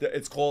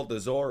it's called the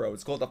Zorro.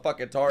 It's called the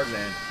fucking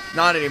Tarzan.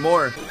 Not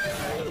anymore.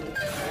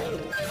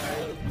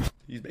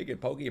 He's making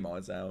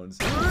Pokemon sounds.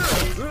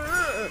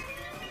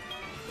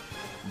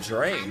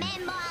 Drain.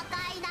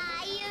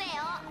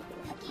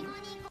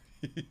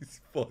 He's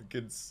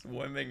fucking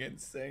swimming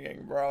and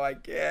singing, bro. I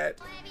can't.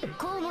 He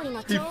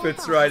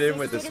fits right in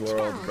with this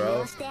world,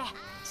 bro.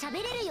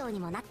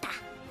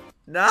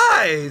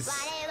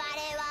 Nice.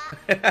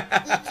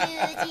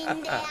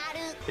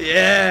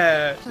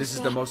 Yeah. This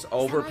is the most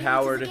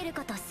overpowered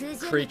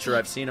creature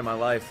I've seen in my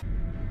life.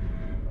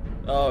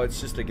 Oh, it's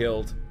just a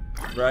guild,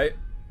 right?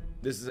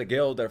 This is a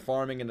guild. They're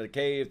farming in the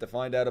cave to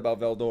find out about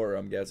Veldora,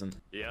 I'm guessing.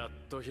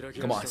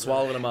 Come on,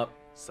 swallow him up.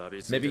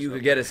 Maybe you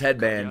could get his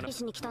headband.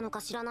 It's a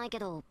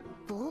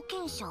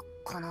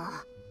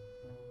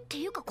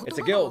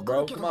guild,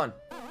 bro. Come on.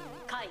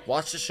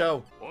 Watch the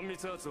show.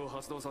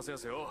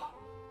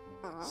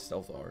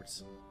 Stealth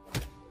arts.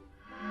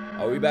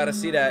 Oh, we about to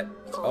see that.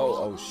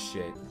 Oh,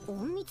 shit.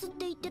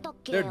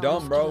 They're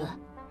dumb, bro.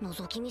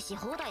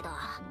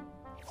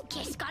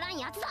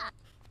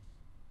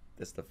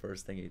 That's the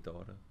first thing he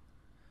thought of.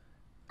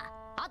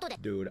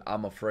 Dude,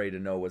 I'm afraid to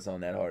know what's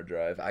on that hard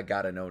drive. I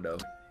gotta know, though.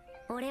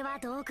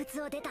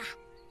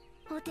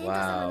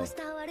 Wow.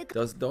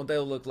 Don't they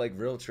look like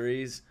real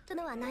trees?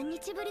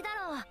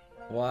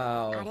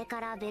 Wow.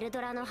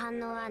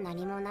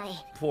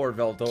 Poor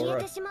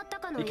Veldora.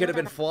 He could have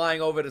been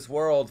flying over this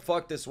world.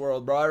 Fuck this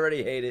world, bro. I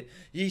already hate it.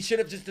 He should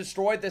have just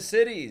destroyed the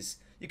cities.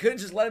 You couldn't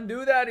just let him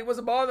do that. He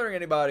wasn't bothering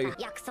anybody.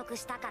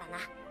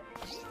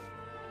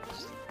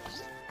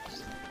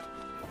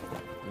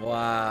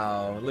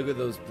 Wow, look at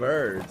those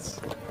birds.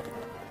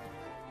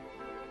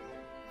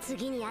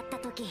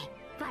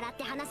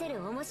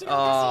 Oh,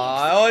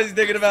 I always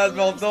thinking about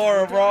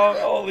Veldora, bro.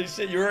 Holy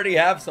shit, you already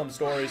have some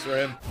stories for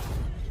him.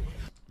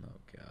 Oh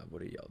god,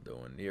 what are y'all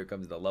doing? Here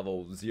comes the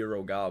level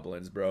 0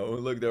 goblins, bro.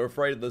 Look, they're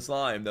afraid of the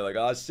slime. They're like,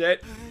 oh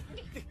shit.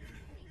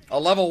 A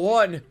level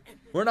 1.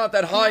 We're not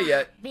that high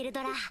yet.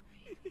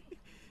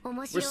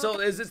 We're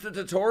still, is this the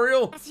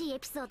tutorial?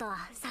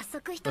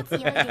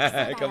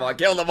 Come on,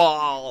 kill them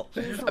all.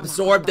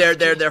 Absorb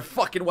their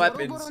fucking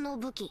weapons.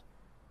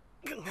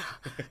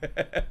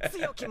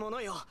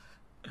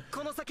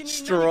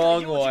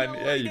 Strong one.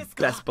 Yeah, you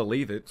best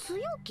believe it.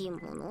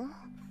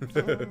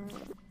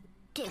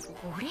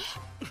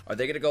 Are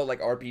they gonna go like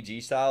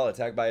RPG style,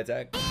 attack by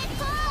attack?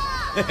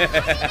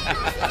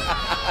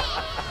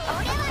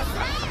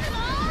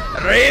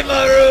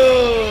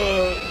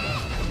 Rimaru!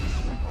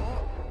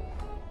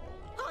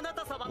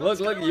 Look,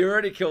 you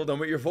already killed them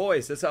with your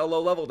voice. That's how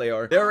low level they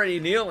are. They're already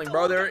kneeling,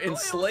 bro. They're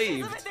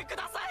enslaved.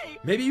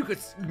 Maybe you could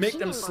make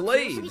them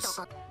slaves.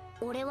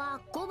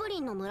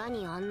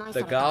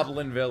 The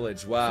Goblin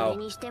Village, wow.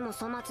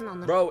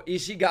 Bro,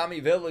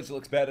 Ishigami Village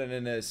looks better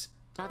than this.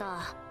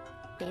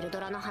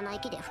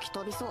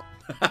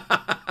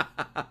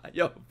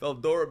 Yo,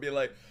 Veldora be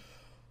like,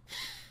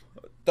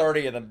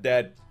 30 of them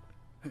dead.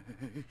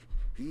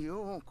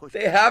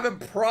 They have him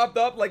propped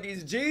up like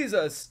he's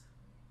Jesus.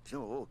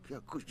 Oh,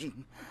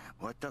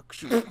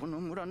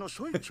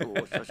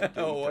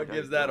 what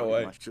gives that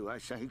away?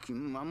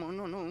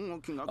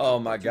 Oh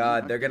my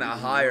god, they're gonna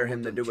hire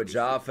him to do a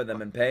job for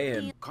them and pay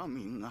him.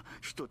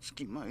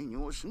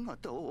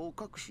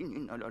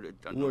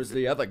 Where's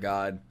the other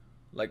god?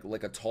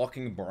 Like a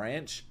talking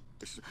branch?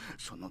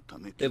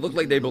 They look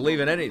like they believe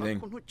in anything.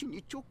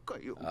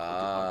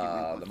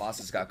 The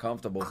monsters got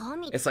comfortable.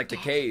 It's like the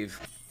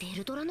cave.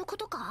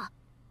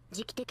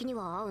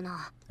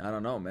 I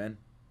don't know, man.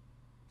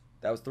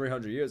 That was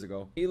 300 years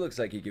ago. He looks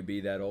like he could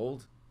be that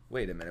old.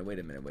 Wait a minute.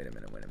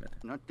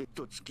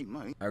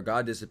 Our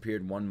god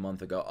disappeared 1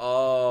 month ago.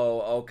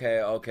 Oh, okay.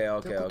 I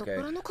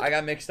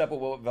got mixed up with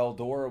what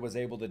Veldora was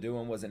able to do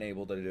and wasn't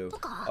able to do.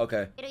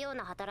 Okay.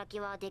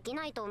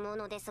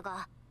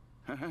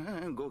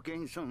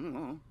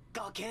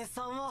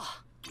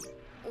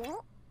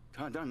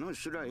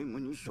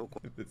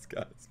 This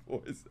guy's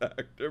voice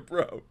actor,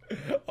 bro.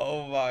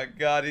 Oh my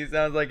god, he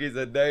sounds like he's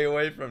a day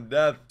away from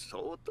death.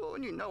 What?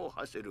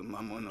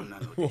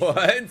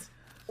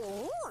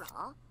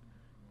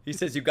 He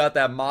says you got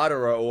that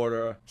Madara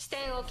order.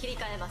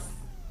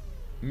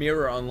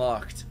 Mirror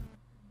unlocked.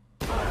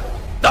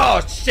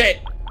 Oh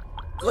shit!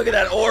 Look at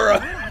that aura.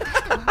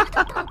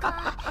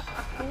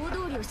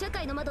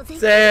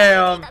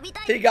 Damn,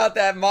 he got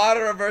that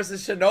Madara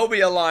versus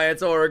Shinobi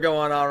Alliance aura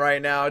going on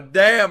right now.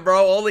 Damn,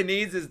 bro, all he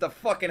needs is the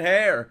fucking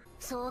hair.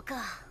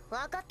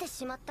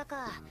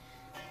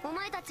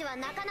 What?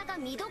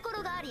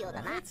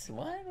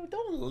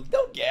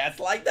 Don't gas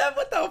like that.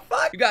 What the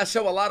fuck? You gotta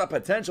show a lot of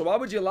potential. Why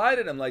would you lie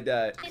to them like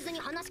that?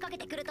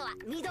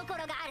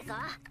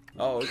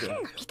 Oh, okay.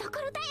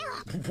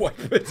 What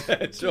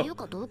potential?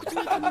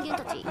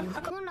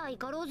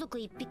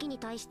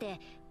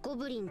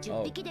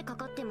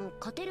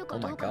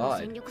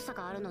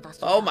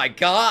 Oh my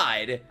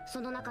god!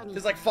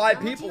 There's like 5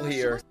 people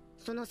here.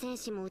 I was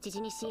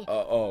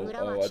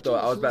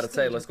about to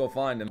say, let's go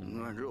find him.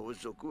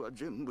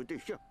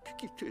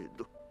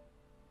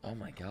 Oh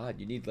my god,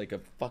 you need like a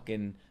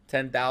fucking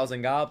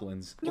 10,000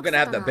 goblins. We're gonna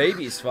have the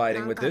babies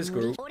fighting with this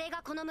group.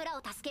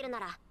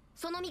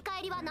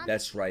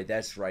 That's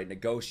right,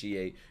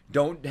 negotiate.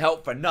 Don't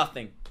help for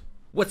nothing.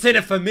 What's in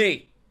it for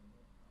me?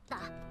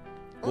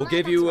 We'll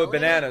give you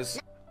bananas.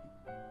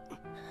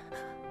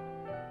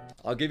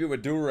 I'll give you a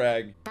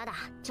do-rag.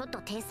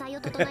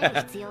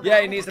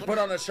 Yeah, he needs to put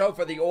on a show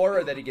for the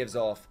aura that he gives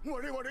off. We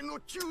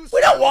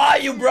don't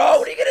want you, bro.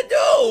 What are you gonna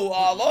do?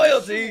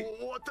 Loyalty.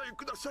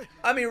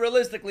 I mean,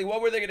 realistically,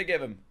 what were they gonna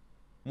give him?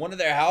 One of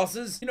their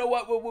houses? You know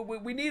what?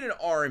 We need an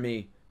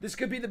army. This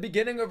could be the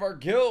beginning of our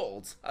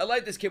guild. I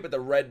like this kid with the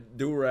red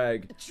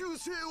do-rag.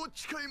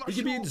 He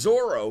could be in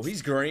Zoro.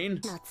 He's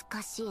green.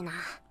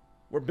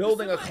 We're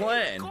building a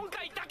clan.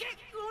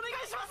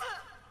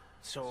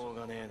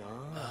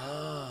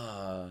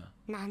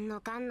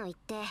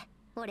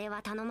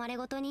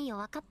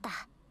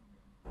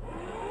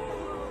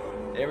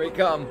 Here we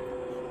come.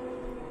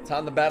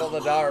 Time to battle the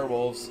dire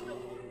wolves.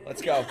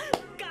 Let's go.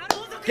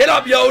 Get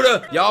up,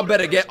 Yoda! Y'all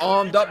better get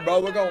armed up, bro.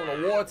 We're going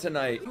to war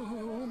tonight.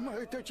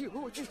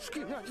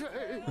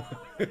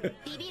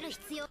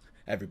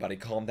 Everybody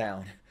calm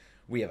down.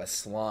 We have a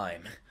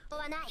slime.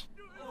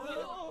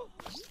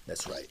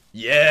 That's right.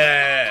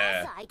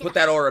 Yeah! Put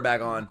that aura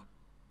back on.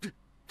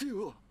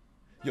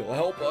 You'll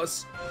help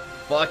us.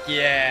 Fuck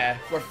yeah.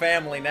 We're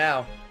family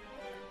now.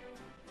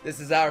 This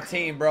is our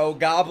team, bro.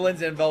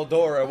 Goblins and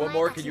Veldora. What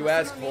more could you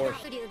ask for?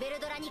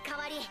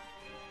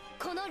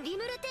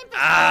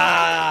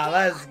 Ah,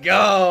 let's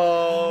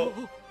go.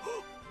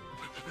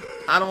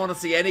 I don't want to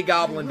see any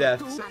goblin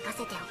deaths.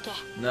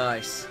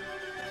 Nice.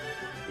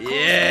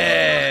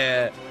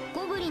 Yeah.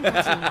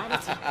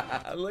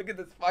 Look at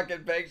this fucking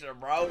picture,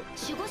 bro.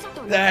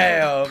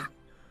 Damn.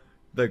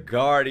 The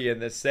guardian,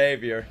 the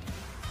savior.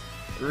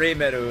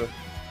 Rimeru.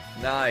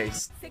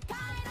 Nice.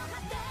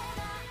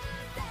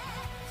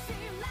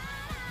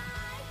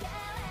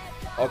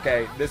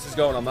 Okay, this is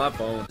going on my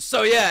phone.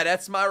 So yeah,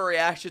 that's my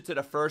reaction to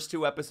the first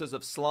 2 episodes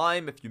of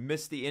Slime. If you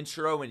missed the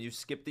intro and you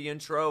skip the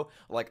intro,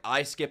 like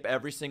I skip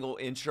every single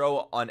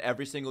intro on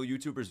every single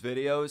YouTuber's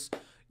videos,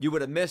 you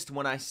would have missed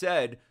when I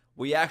said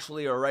we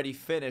actually already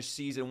finished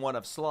season 1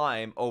 of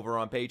Slime over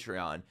on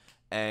Patreon.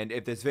 And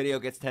if this video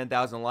gets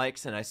 10,000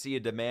 likes and I see a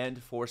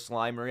demand for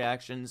Slime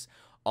reactions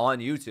on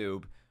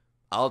YouTube,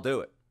 I'll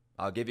do it.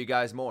 I'll give you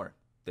guys more.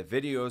 The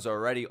video's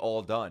already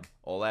all done.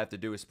 All I have to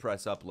do is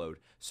press upload.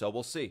 So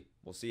we'll see.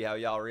 We'll see how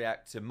y'all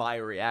react to my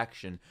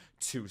reaction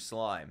to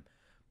Slime.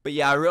 But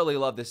yeah, I really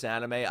love this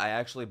anime. I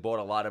actually bought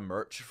a lot of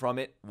merch from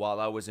it while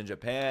I was in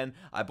Japan.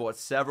 I bought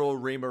several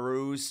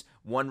Rimarus.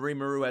 One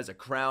Rimaru has a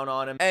crown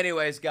on him.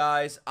 Anyways,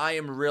 guys, I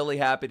am really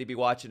happy to be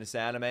watching this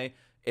anime.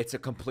 It's a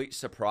complete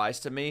surprise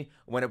to me.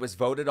 When it was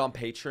voted on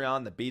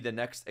Patreon to be the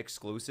next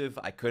exclusive,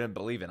 I couldn't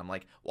believe it. I'm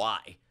like,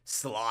 why?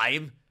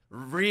 Slime?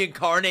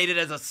 Reincarnated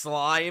as a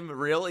slime?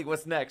 Really?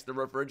 What's next? The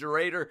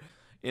refrigerator?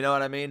 You know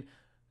what I mean?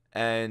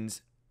 And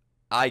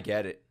I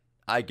get it.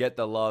 I get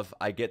the love.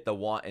 I get the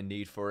want and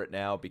need for it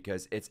now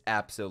because it's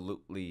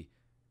absolutely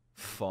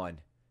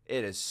fun.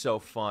 It is so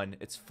fun.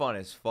 It's fun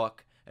as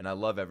fuck, and I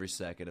love every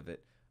second of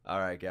it. All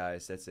right,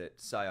 guys, that's it.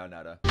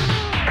 Sayonara.